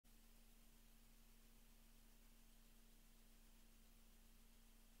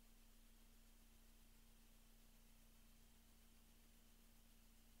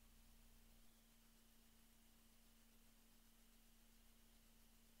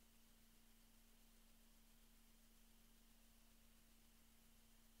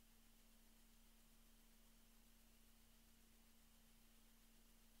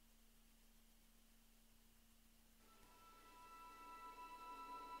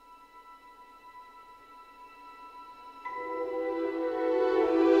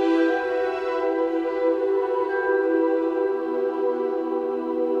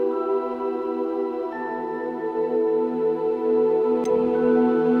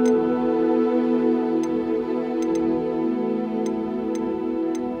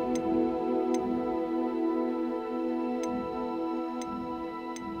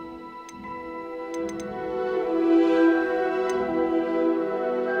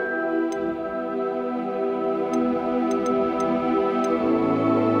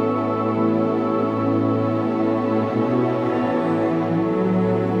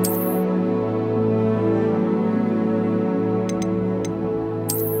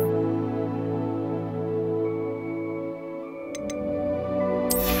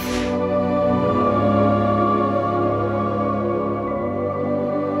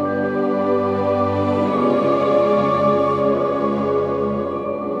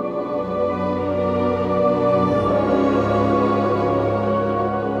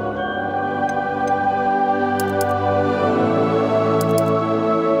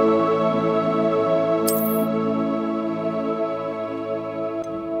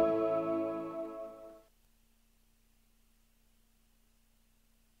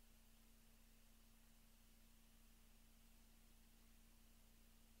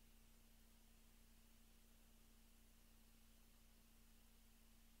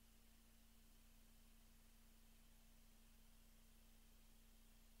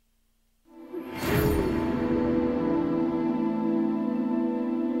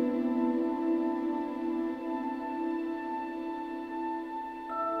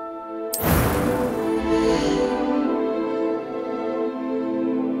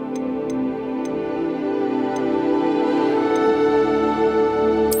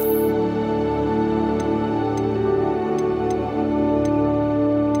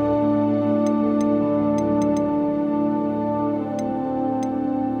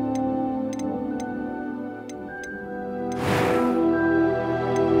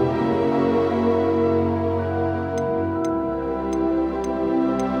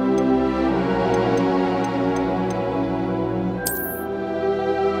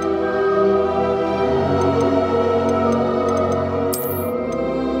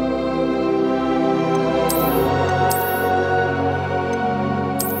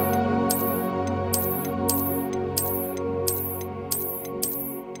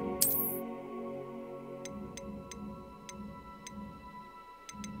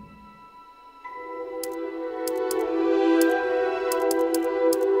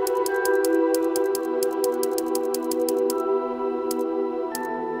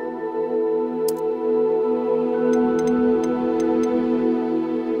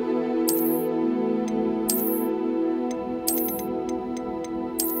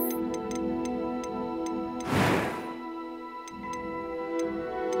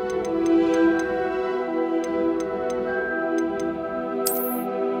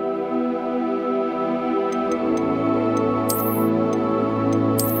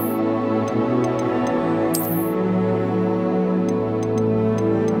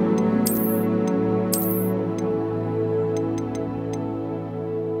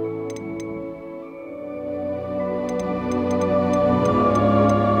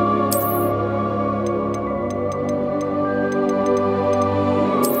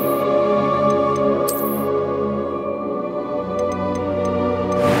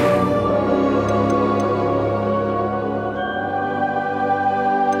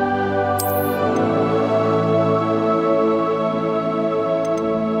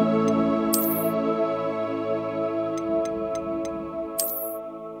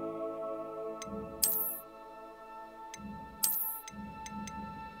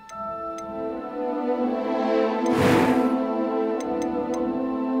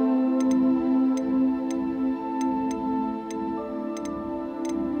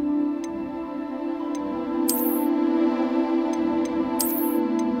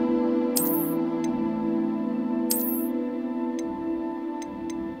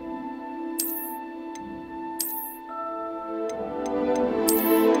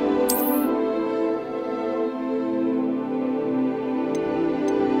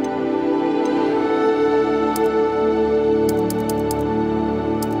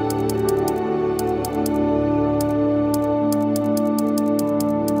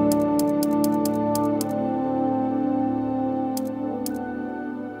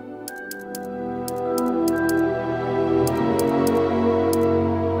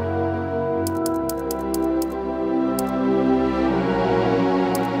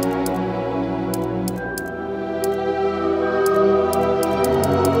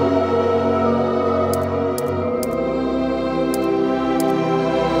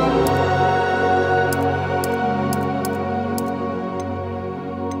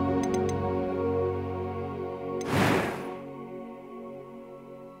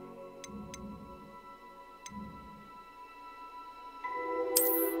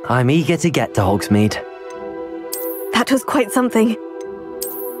I'm eager to get to Hogsmeade. That was quite something.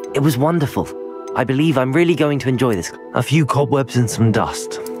 It was wonderful. I believe I'm really going to enjoy this. A few cobwebs and some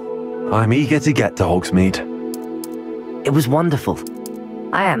dust. I'm eager to get to Hogsmeade. It was wonderful.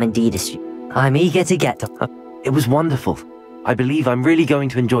 I am indeed a student. I'm eager to get to... It was wonderful. I believe I'm really going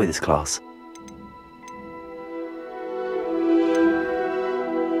to enjoy this class.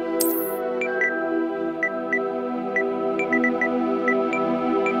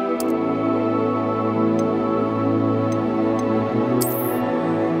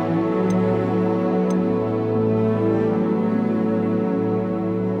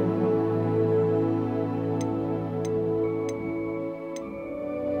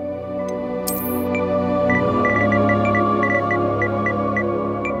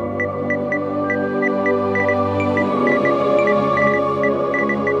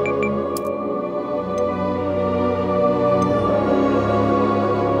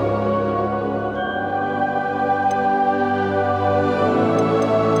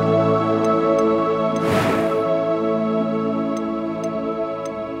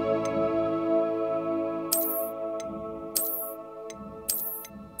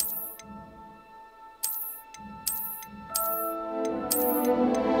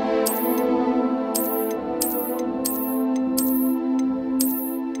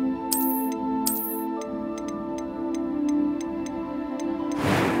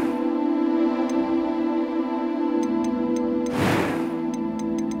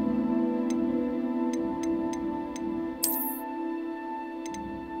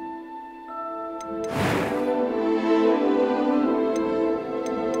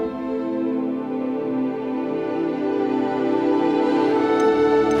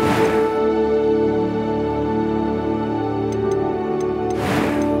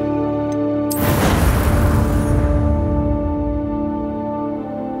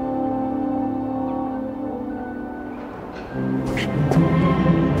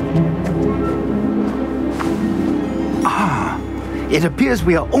 It appears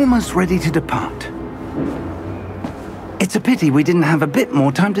we are almost ready to depart. It's a pity we didn't have a bit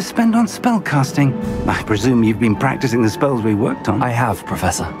more time to spend on spellcasting. I presume you've been practicing the spells we worked on. I have,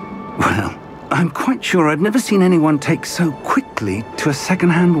 Professor. Well, I'm quite sure I've never seen anyone take so quickly to a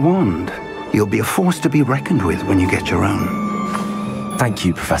second-hand wand. You'll be a force to be reckoned with when you get your own. Thank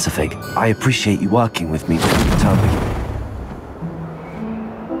you, Professor Fig. I appreciate you working with me, Toby.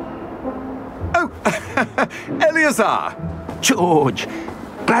 Oh, Eleazar! George,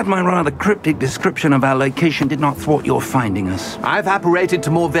 glad my rather cryptic description of our location did not thwart your finding us. I've apparated to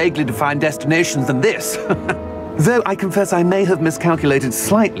more vaguely defined destinations than this. Though I confess I may have miscalculated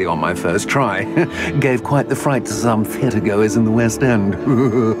slightly on my first try. Gave quite the fright to some theatre-goers in the West End.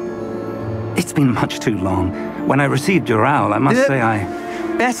 It's been much too long. When I received your owl, I must say I...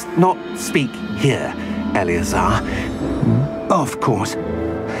 Best not speak here, Eleazar. Of course.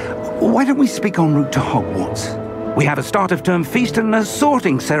 Why don't we speak en route to Hogwarts? We have a start-of-term feast and a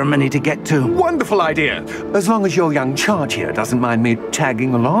sorting ceremony to get to. Wonderful idea! As long as your young charge here doesn't mind me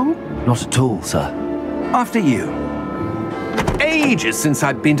tagging along. Not at all, sir. After you. Ages since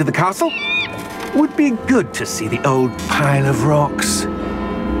I'd been to the castle. Would be good to see the old pile of rocks.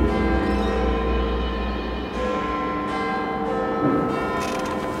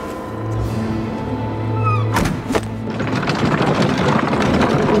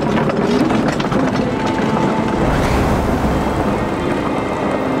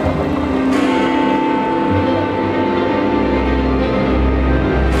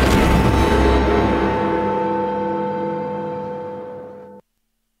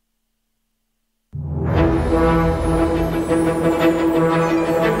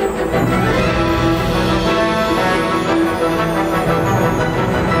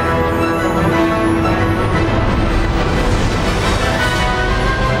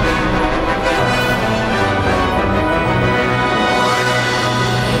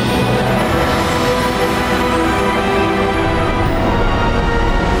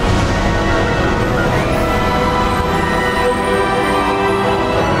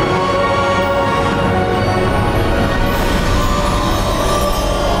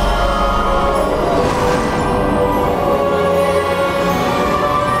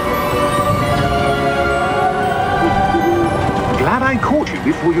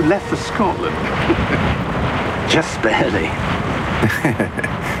 Before you left for Scotland. Just barely.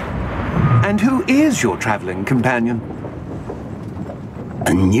 And who is your traveling companion?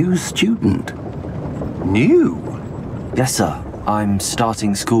 A new student. New? Yes, sir. I'm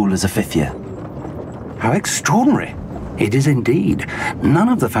starting school as a 5th year. How extraordinary. It is indeed. None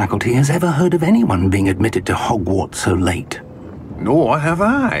of the faculty has ever heard of anyone being admitted to Hogwarts so late. Nor have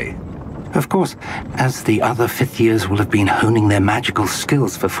I. Of course, as the other fifth years will have been honing their magical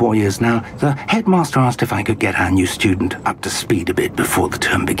skills for 4 years now, the headmaster asked if I could get our new student up to speed a bit before the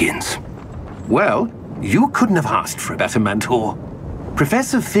term begins. Well, you couldn't have asked for a better mentor.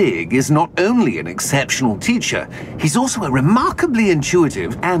 Professor Fig is not only an exceptional teacher, he's also a remarkably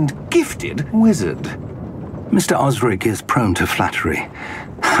intuitive and gifted wizard. Mr. Osric is prone to flattery.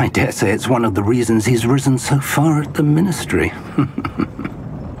 I dare say it's one of the reasons he's risen so far at the Ministry.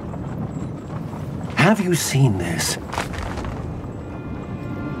 Have you seen this?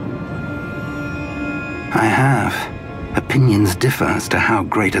 I have. Opinions differ as to how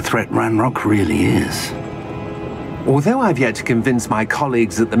great a threat Ranrock really is. Although I've yet to convince my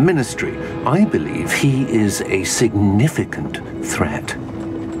colleagues at the Ministry, I believe he is a significant threat.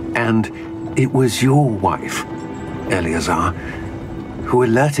 And it was your wife, Eleazar, who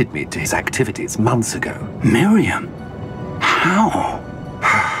alerted me to his activities months ago. Miriam? How?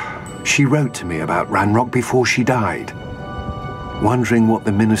 She wrote to me about Ranrock before she died, wondering what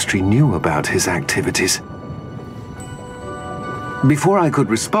the Ministry knew about his activities. Before I could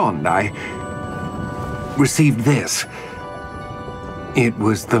respond, I received this. It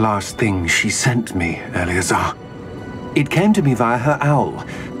was the last thing she sent me, Eleazar. It came to me via her owl,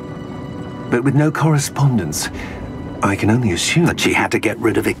 but with no correspondence. I can only assume That she had to get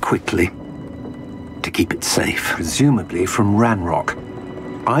rid of it quickly, to keep it safe. presumably from Ranrock.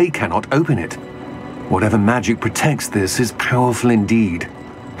 I cannot open it. Whatever magic protects this is powerful indeed.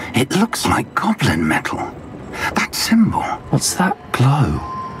 It looks like goblin metal. That symbol. What's that glow?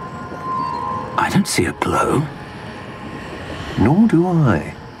 I don't see a glow. Nor do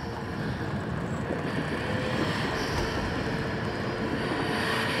I.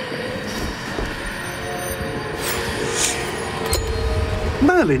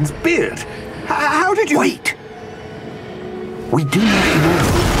 Merlin's beard! How did you... Wait! We do not know.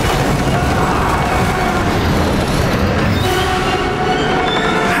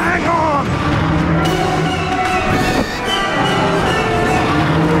 Hang on!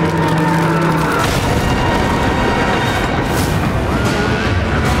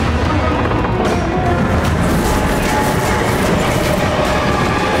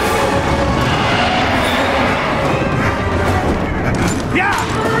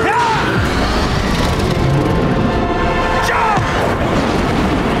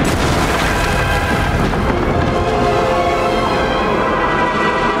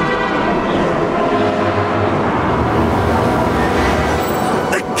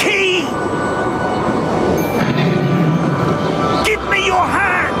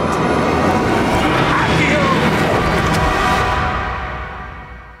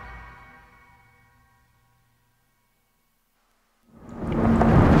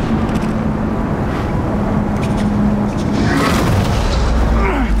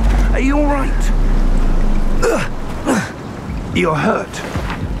 You're hurt.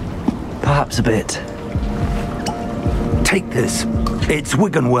 Perhaps a bit. Take this. It's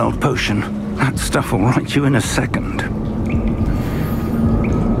Wiggenweld potion. That stuff will right you in a second.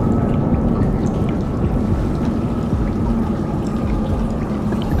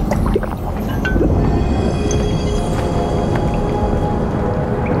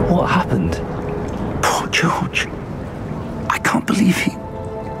 What happened? Poor George. I can't believe he...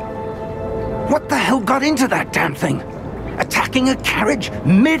 What the hell got into that damn thing? Attacking a carriage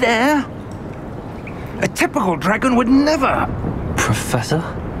mid-air? A typical dragon would never... Professor?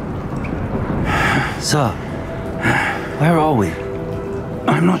 Sir, where are we?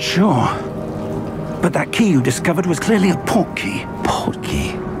 I'm not sure. But that key you discovered was clearly a port key. Port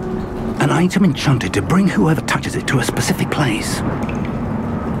key? An item enchanted to bring whoever touches it to a specific place.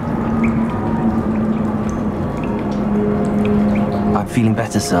 I'm feeling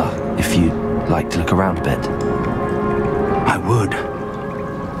better, sir, if you'd like to look around a bit. I would.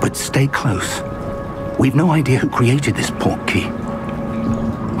 But stay close. We've no idea who created this port key.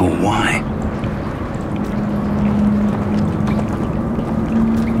 Or why.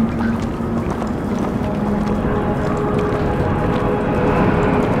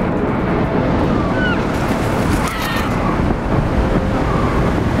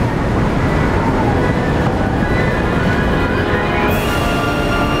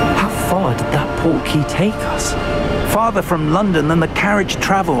 How far did that port key take us? Farther from London than the carriage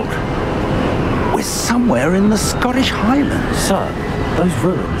travelled. We're somewhere in the Scottish Highlands. Sir, those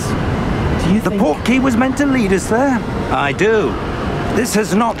ruins. Do you The think... port key was meant to lead us there? I do. This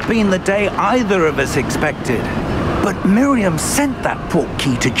has not been the day either of us expected. But Miriam sent that port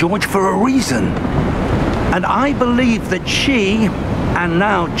key to George for a reason. And I believe that she And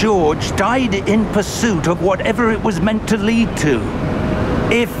now George died in pursuit of whatever it was meant to lead to.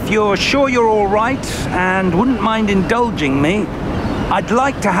 If you're sure you're all right and wouldn't mind indulging me, I'd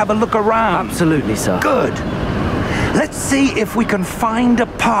like to have a look around. Absolutely, sir. Good. Let's see if we can find a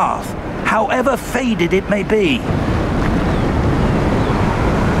path, however faded it may be.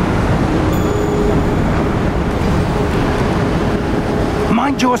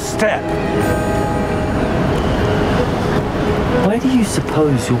 Mind your step. Where do you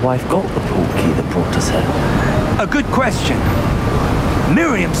suppose your wife got the portkey that brought us here? A good question.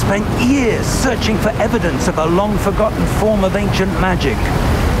 Miriam spent years searching for evidence of a long-forgotten form of ancient magic.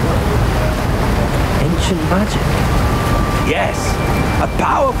 Ancient magic? Yes, a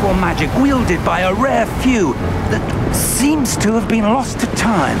powerful magic wielded by a rare few that seems to have been lost to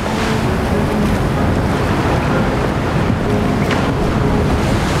time.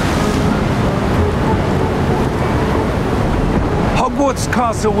 Hogwarts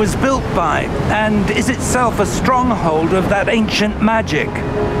Castle was built by, and is itself a stronghold of that ancient magic.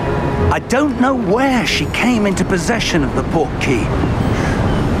 I don't know where she came into possession of the portkey,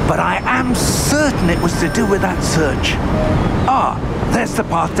 but I am certain it was to do with that search. Ah, there's the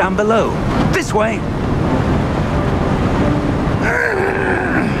path down below. This way.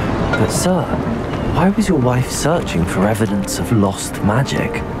 But sir, why was your wife searching for evidence of lost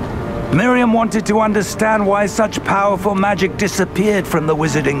magic? Miriam wanted to understand why such powerful magic disappeared from the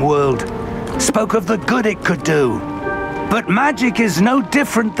wizarding world. Spoke of the good it could do. But magic is no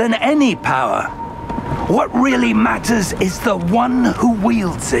different than any power. What really matters is the one who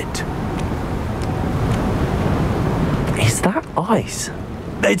wields it. Is that ice?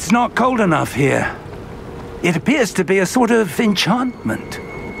 It's not cold enough here. It appears to be a sort of enchantment.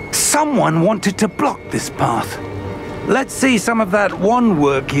 Someone wanted to block this path. Let's see some of that wand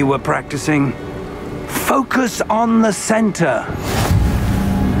work you were practicing. Focus on the center.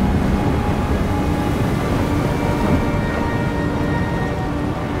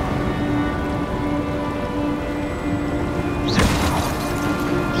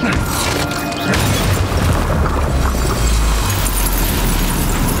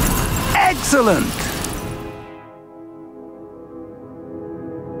 Excellent!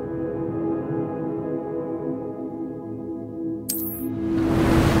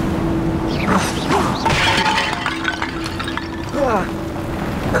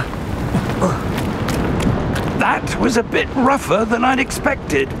 That was a bit rougher than I'd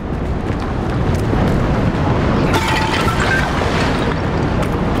expected.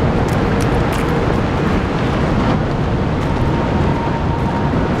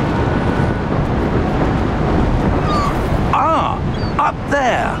 Ah, up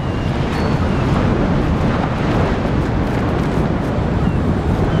there.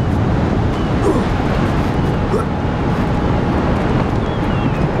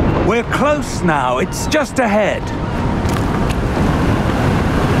 We're close now. It's just ahead.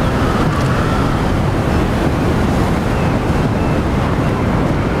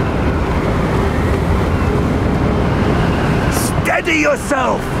 Steady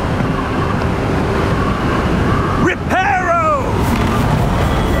yourself! Reparo!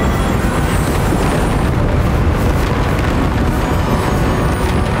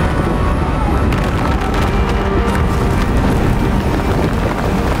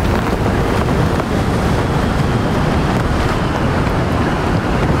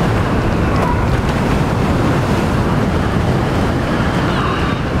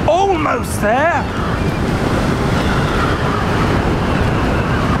 Almost there.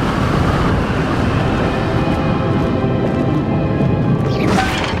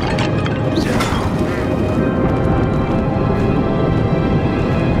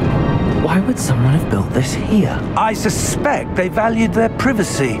 Why would someone have built this here? I suspect they valued their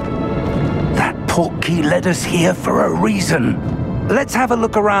privacy. That portkey led us here for a reason. Let's have a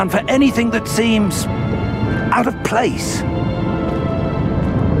look around for anything that seems out of place.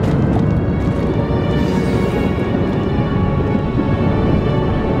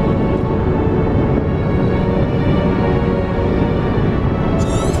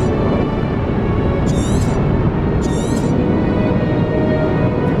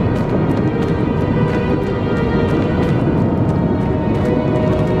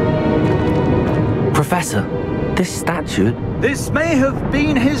 Professor, this statue... This may have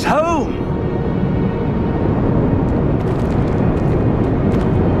been his home.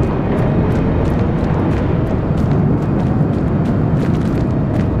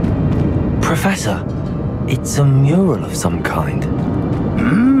 Professor, it's a mural of some kind.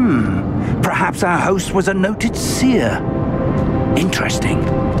 Perhaps our host was a noted seer. Interesting.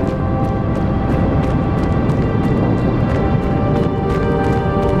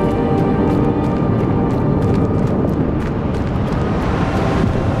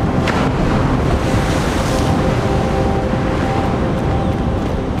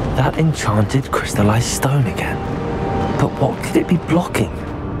 enchanted crystallized stone again. But what could it be blocking?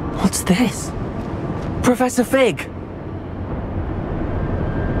 What's this? Professor Fig!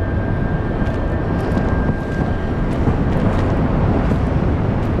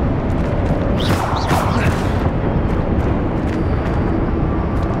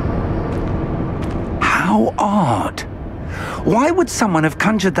 How odd. Why would someone have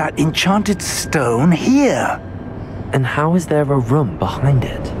conjured that enchanted stone here? And how is there a room behind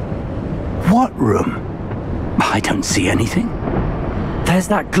it? What room? I don't see anything. There's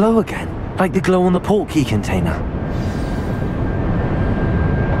that glow again, like the glow on the portkey container.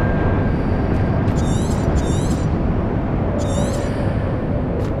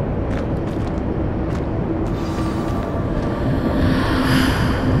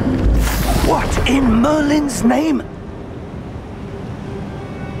 What in Merlin's name?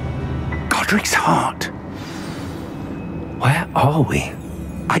 Godric's heart. Where are we?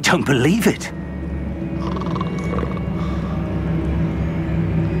 I don't believe it.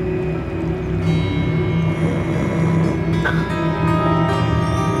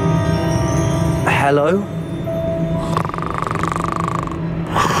 Hello?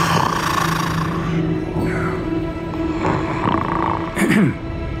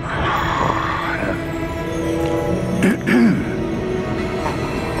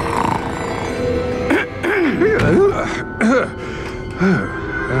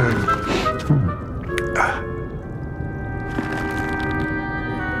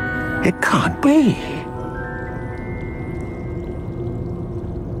 It can't be.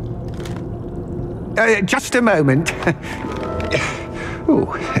 Just a moment. Oh.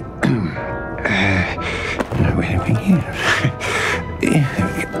 Wait a minute.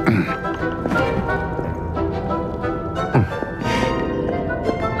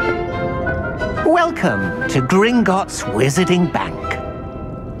 Welcome to Gringotts Wizarding Bank.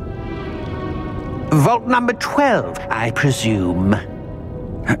 Vault number 12, I presume.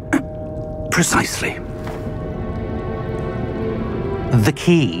 Precisely. The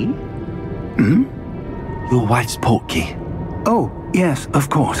key? Hmm? Your wife's portkey. Oh, yes, of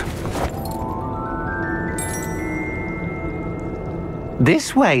course.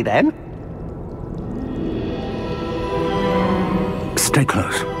 This way, then. Stay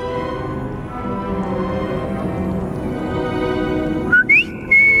close.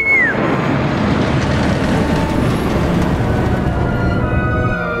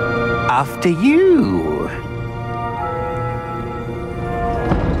 After you.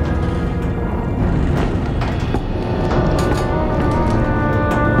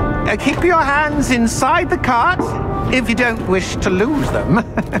 Keep your hands inside the cart if you don't wish to lose them.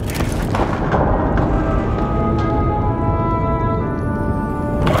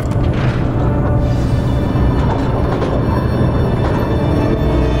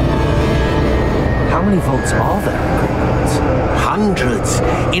 How many vaults are there in Gringotts? Hundreds.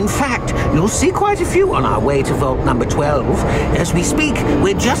 In fact, you'll see quite a few on our way to vault number 12. As we speak,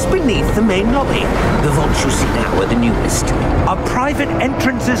 we're just beneath the main lobby. The vaults you see now are the newest. Are private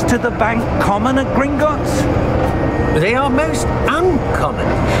entrances to the bank common at Gringotts? They are most uncommon.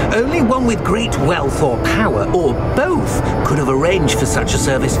 Only one with great wealth or power, or both, could have arranged for such a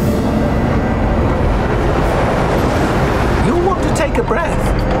service. You'll want to take a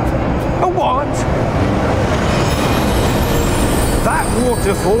breath. A what? That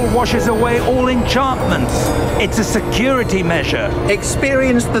waterfall washes away all enchantments. It's a security measure.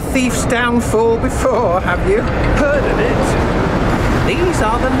 Experienced the thief's downfall before, have you? Heard of it? These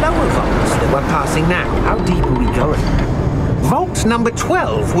are the lower vaults that we're passing now. How deep are we going? Vault number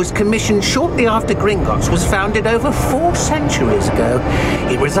 12 was commissioned shortly after Gringotts was founded over 4 centuries ago.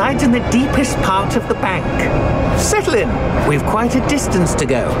 It resides in the deepest part of the bank. Settle in. We've quite a distance to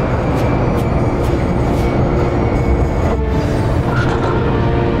go.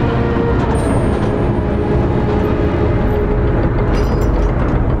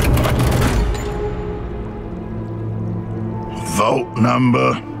 Vault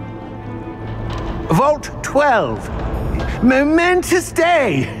number? Vault 12. Momentous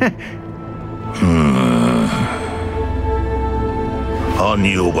day. On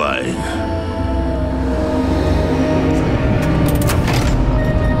your way.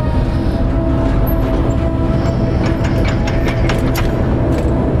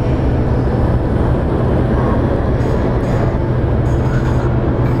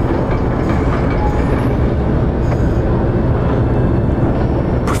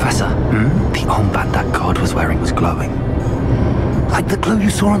 Like the glow you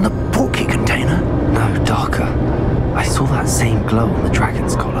saw on the portkey container? No, darker. I saw that same glow on the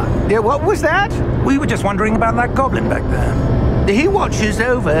dragon's collar. Yeah, what was that? We were just wondering about that goblin back there. He watches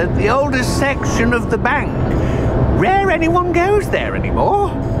over the oldest section of the bank. Rare anyone goes there anymore.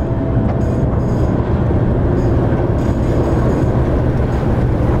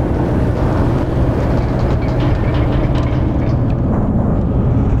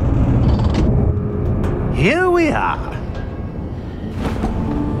 Here we are.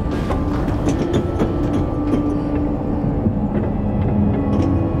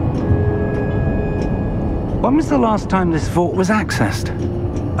 When was the last time this vault was accessed?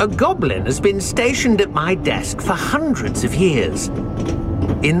 A goblin has been stationed at my desk for hundreds of years.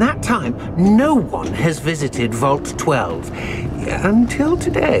 In that time, no one has visited Vault 12 until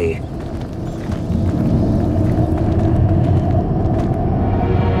today.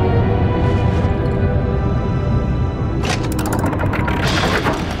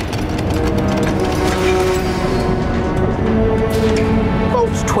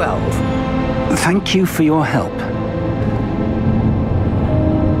 Vault 12. Thank you for your help.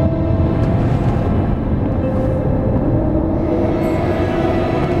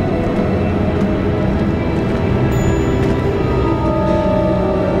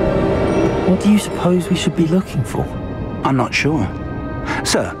 What do you suppose we should be looking for? I'm not sure.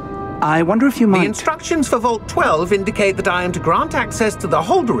 Sir, I wonder if you might... The instructions for Vault 12 indicate that I am to grant access to the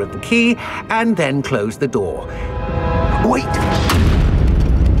holder of the key and then close the door. Wait!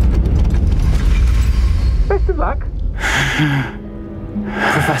 Best of luck.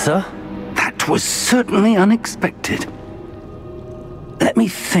 Professor? That was certainly unexpected. Let me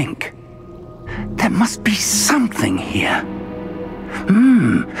think. There must be something here.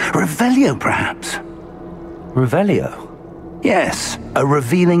 Revelio, perhaps? Revelio? Yes, a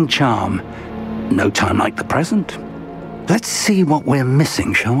revealing charm. No time like the present. Let's see what we're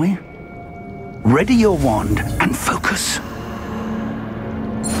missing, shall we? Ready your wand and focus.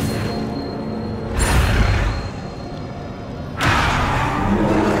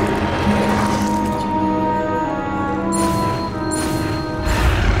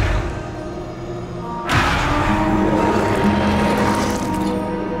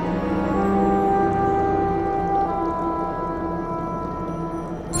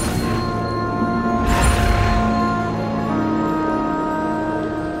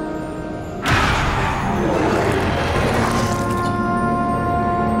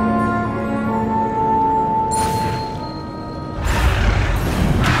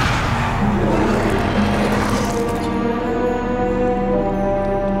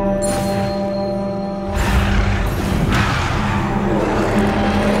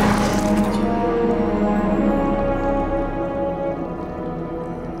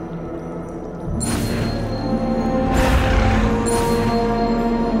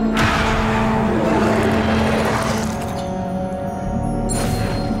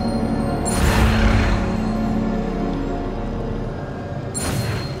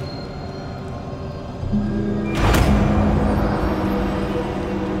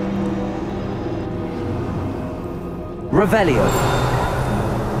 Revelio.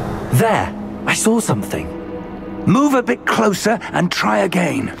 There! I saw something. Move a bit closer and try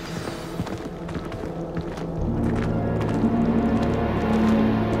again.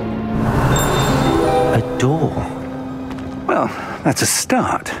 A door. Well, that's a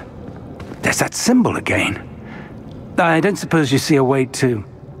start. There's that symbol again. I don't suppose you see a way to...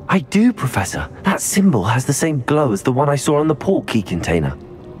 I do, Professor. That symbol has the same glow as the one I saw on the port key container.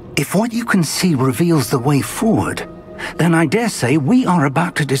 If what you can see reveals the way forward, then I dare say we are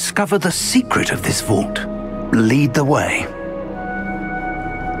about to discover the secret of this vault. Lead the way.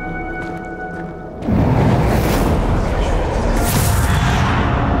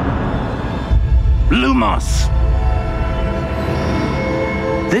 Lumos!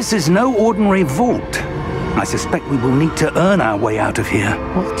 This is no ordinary vault. I suspect we will need to earn our way out of here.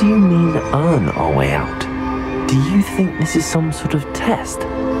 What do you mean, earn our way out? Do you think this is some sort of test?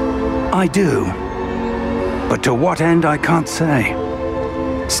 I do. But to what end, I can't say.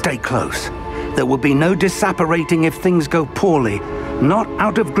 Stay close. There will be no disapparating if things go poorly. Not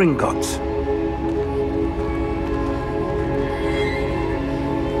out of Gringotts.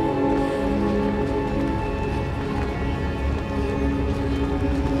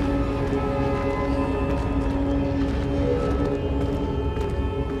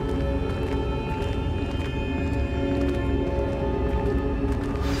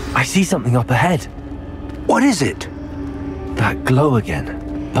 I see something up ahead. What is it? That glow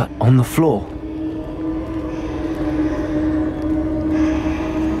again, but on the floor.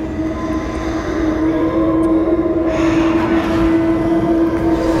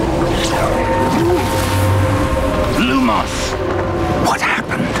 Lumos! What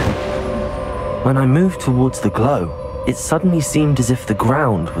happened? When I moved towards the glow, it suddenly seemed as if the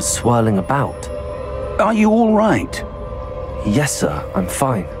ground was swirling about. Are you all right? Yes, sir, I'm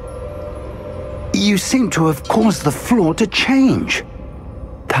fine. You seem to have caused the floor to change.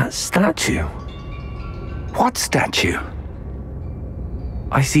 That statue. What statue?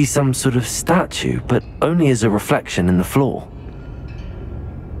 I see some sort of statue, but only as a reflection in the floor.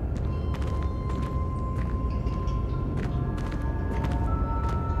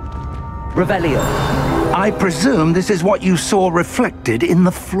 Revelio. I presume this is what you saw reflected in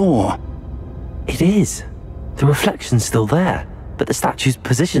the floor. It is. The reflection's still there, but the statue's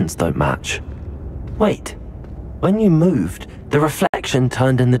positions don't match. Wait. When you moved, the reflection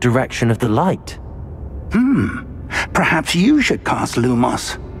turned in the direction of the light. Perhaps you should cast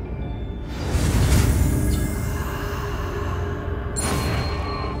Lumos.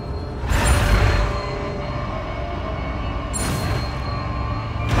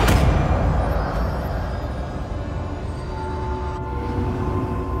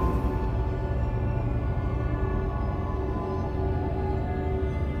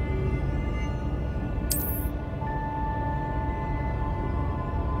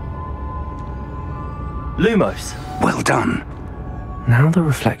 Lumos. Well done. Now the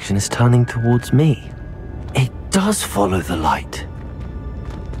reflection is turning towards me. It does follow the light.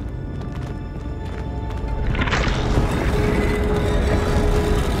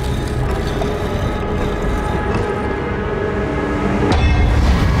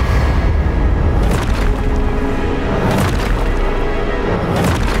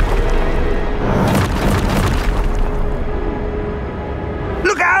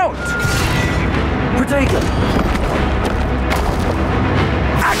 Look out! Protego!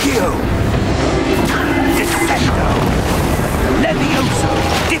 Accio! Descendo! Levioso!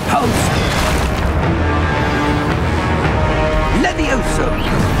 Deposo! Levioso!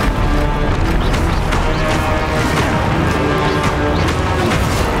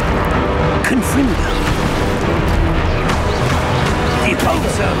 Confrindo!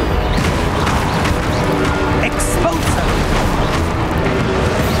 Deposo! Exposo!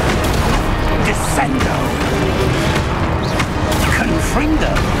 Descendo!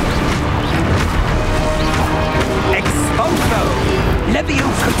 Confrindo! Exposo!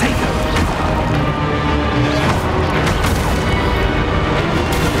 Levioso Tato!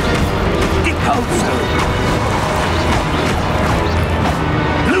 Deposo!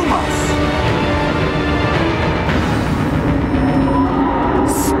 Lumos!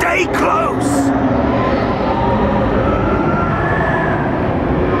 Stay close!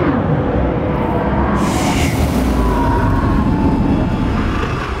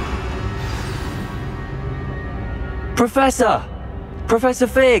 Professor! Professor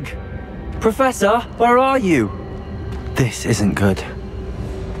Fig! Professor, where are you? This isn't good.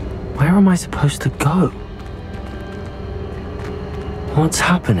 Where am I supposed to go? What's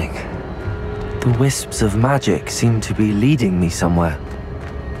happening? The wisps of magic seem to be leading me somewhere.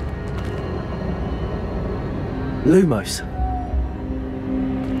 Lumos.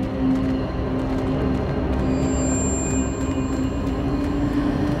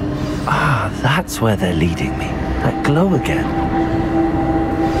 Ah, that's where they're leading me. That glow again.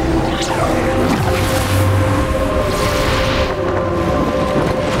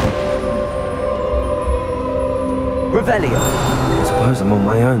 Revelio. I suppose I'm on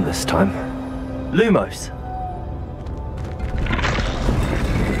my own this time. Lumos.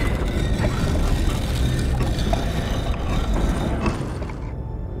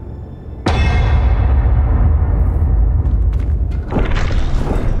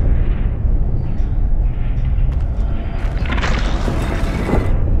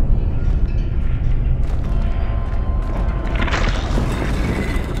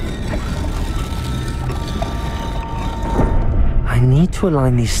 To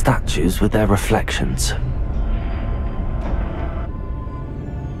align these statues with their reflections.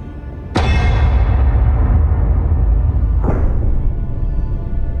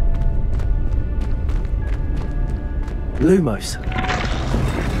 Lumos.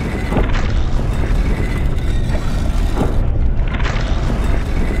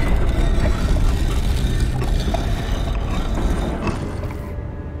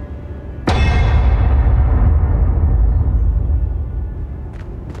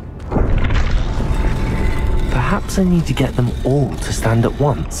 Perhaps I need to get them all to stand at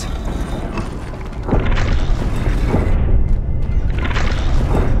once.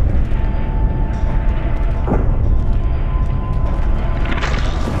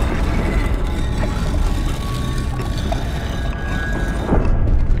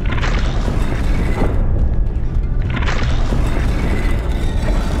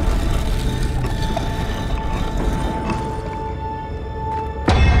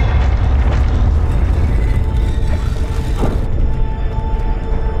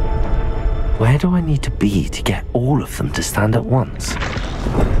 Where do I need to be to get all of them to stand at once?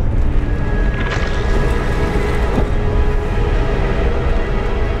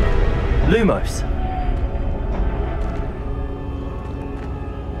 Lumos!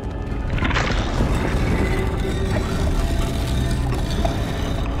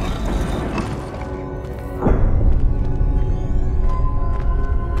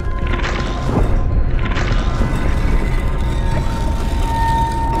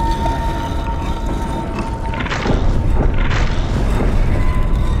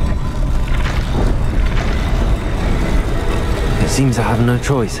 Seems I have no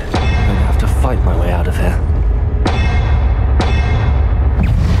choice. I'm gonna have to fight my way out of here.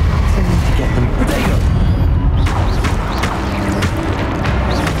 I need to get them. Potato!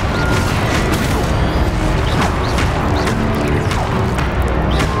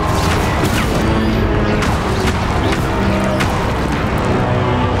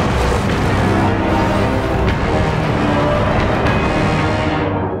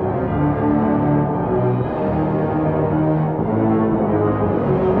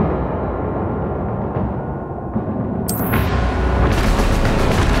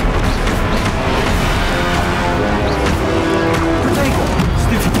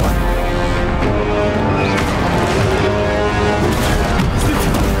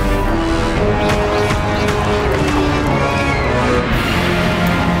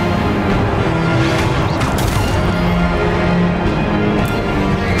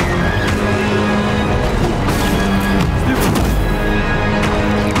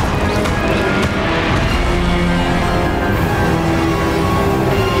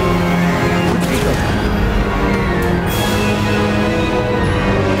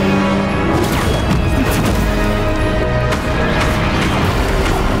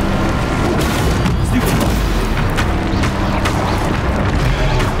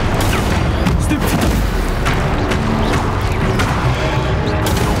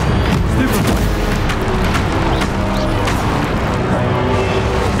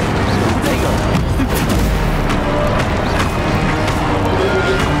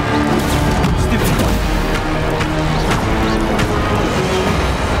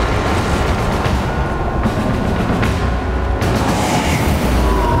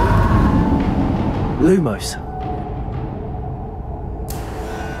 Lumos.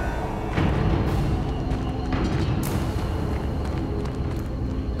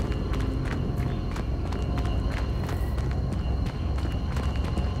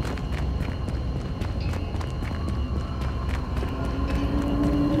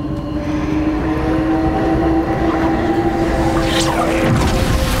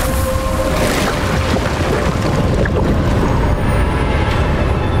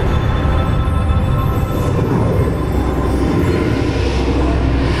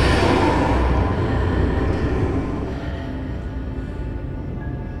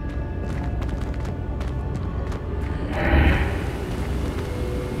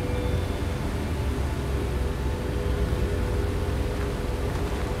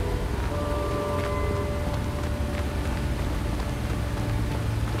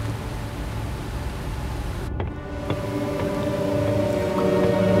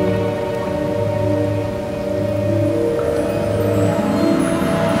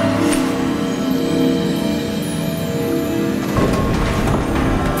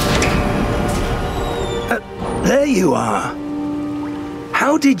 There you are.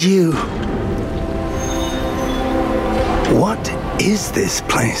 How did you... What is this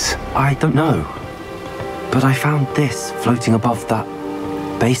place? I don't know. But I found this floating above that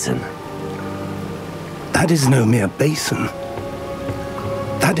basin. That is no mere basin.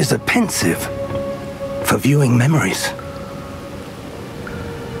 That is a pensive for viewing memories.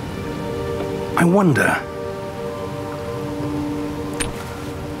 I wonder...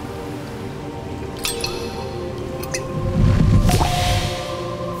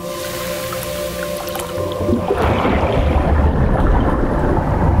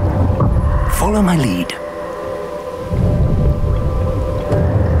 Follow my lead.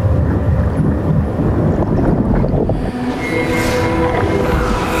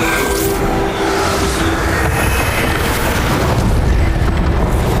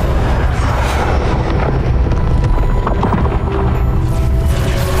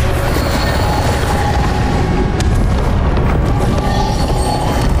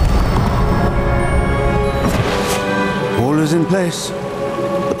 All is in place.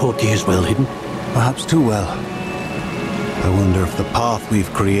 The portkey is well hidden. Perhaps too well. I wonder if the path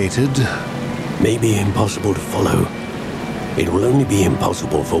we've created... may be impossible to follow. It will only be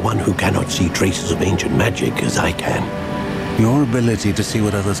impossible for one who cannot see traces of ancient magic as I can. Your ability to see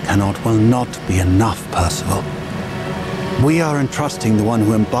what others cannot will not be enough, Percival. We are entrusting the one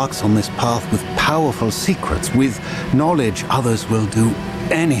who embarks on this path with powerful secrets, with knowledge others will do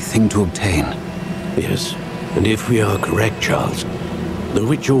anything to obtain. Yes, and if we are correct, Charles, the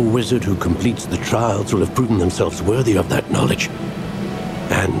witch or wizard who completes the trials will have proven themselves worthy of that knowledge,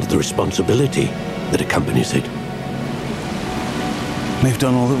 and the responsibility that accompanies it. We've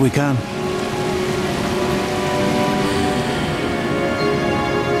done all that we can.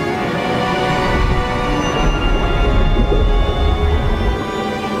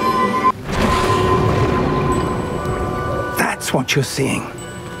 That's what you're seeing.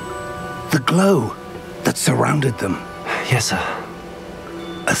 The glow that surrounded them. Yes, sir.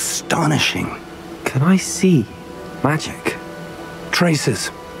 Astonishing. Can I see magic?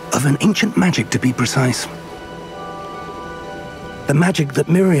 Traces of an ancient magic, to be precise. The magic that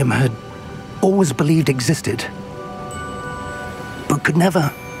Miriam had always believed existed, but could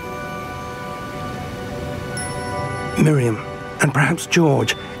never. Miriam, and perhaps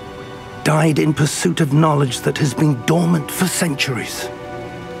George, died in pursuit of knowledge that has been dormant for centuries.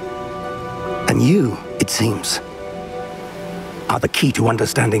 And you, it seems, are the key to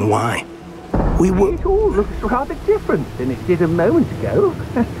understanding why. It all looks rather different than it did a moment ago.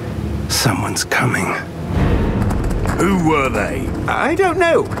 Someone's coming. Who were they? I don't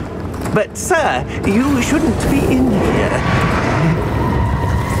know. But, sir, you shouldn't be in here.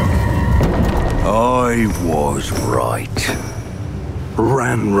 I was right.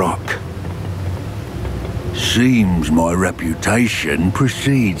 Ranrock. Seems my reputation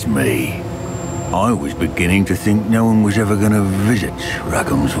precedes me. I was beginning to think no one was ever going to visit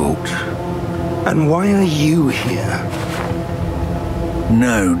Rackham's Vault. And why are you here?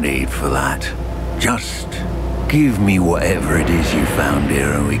 No need for that. Just give me whatever it is you found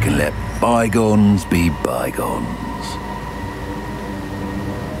here and we can let bygones be bygones.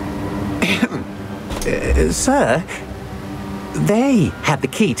 Sir, they had the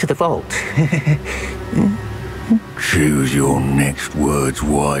key to the vault. Choose your next words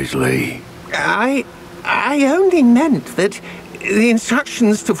wisely. I only meant that the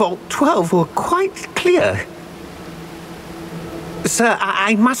instructions to Vault 12 were quite clear. Sir,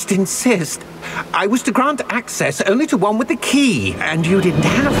 I must insist. I was to grant access only to one with the key, and you didn't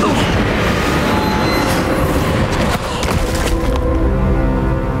have them.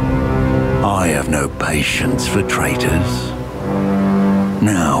 I have no patience for traitors.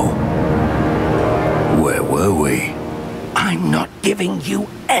 Now, where were we? I'm not giving you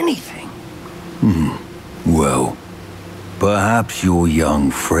anything. Well, perhaps your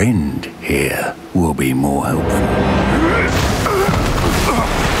young friend here will be more helpful.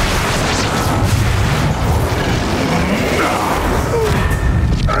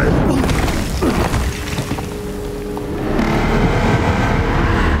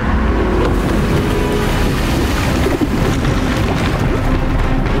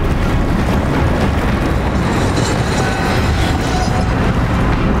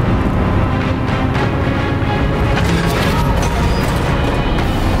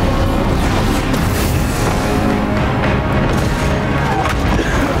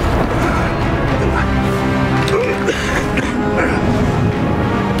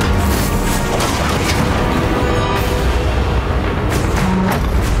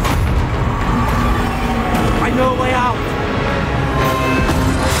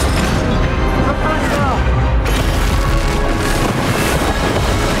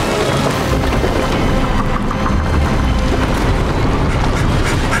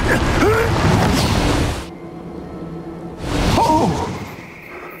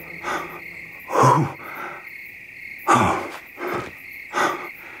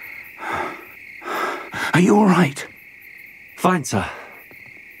 Are you all right? Fine, sir.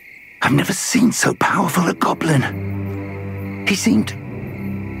 I've never seen so powerful a goblin. He seemed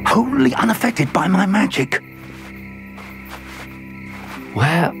wholly unaffected by my magic.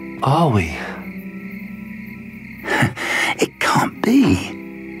 Where are we? It can't be.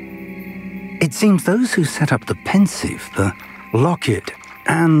 It seems those who set up the pensive, the locket,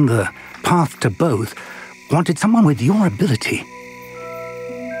 and the path to both wanted someone with your ability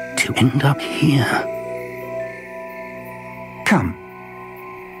to end up here. Come.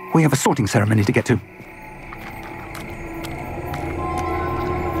 We have a sorting ceremony to get to.